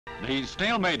The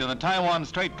stalemate in the Taiwan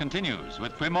Strait continues,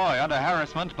 with Quemoy under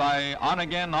harassment by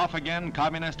on-again, off-again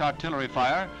communist artillery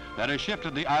fire that has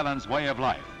shifted the island's way of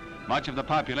life. Much of the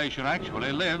population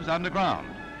actually lives underground.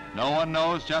 No one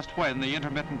knows just when the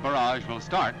intermittent barrage will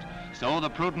start, so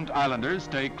the prudent islanders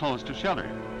stay close to shelter.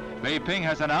 Beiping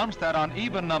has announced that on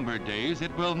even-numbered days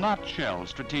it will not shell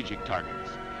strategic targets.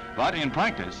 But in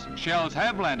practice, shells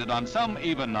have landed on some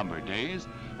even-numbered days,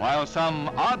 while some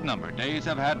odd-numbered days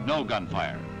have had no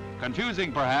gunfire.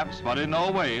 Confusing perhaps, but in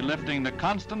no way lifting the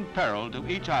constant peril to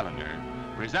each islander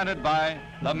presented by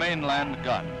the mainland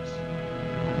guns.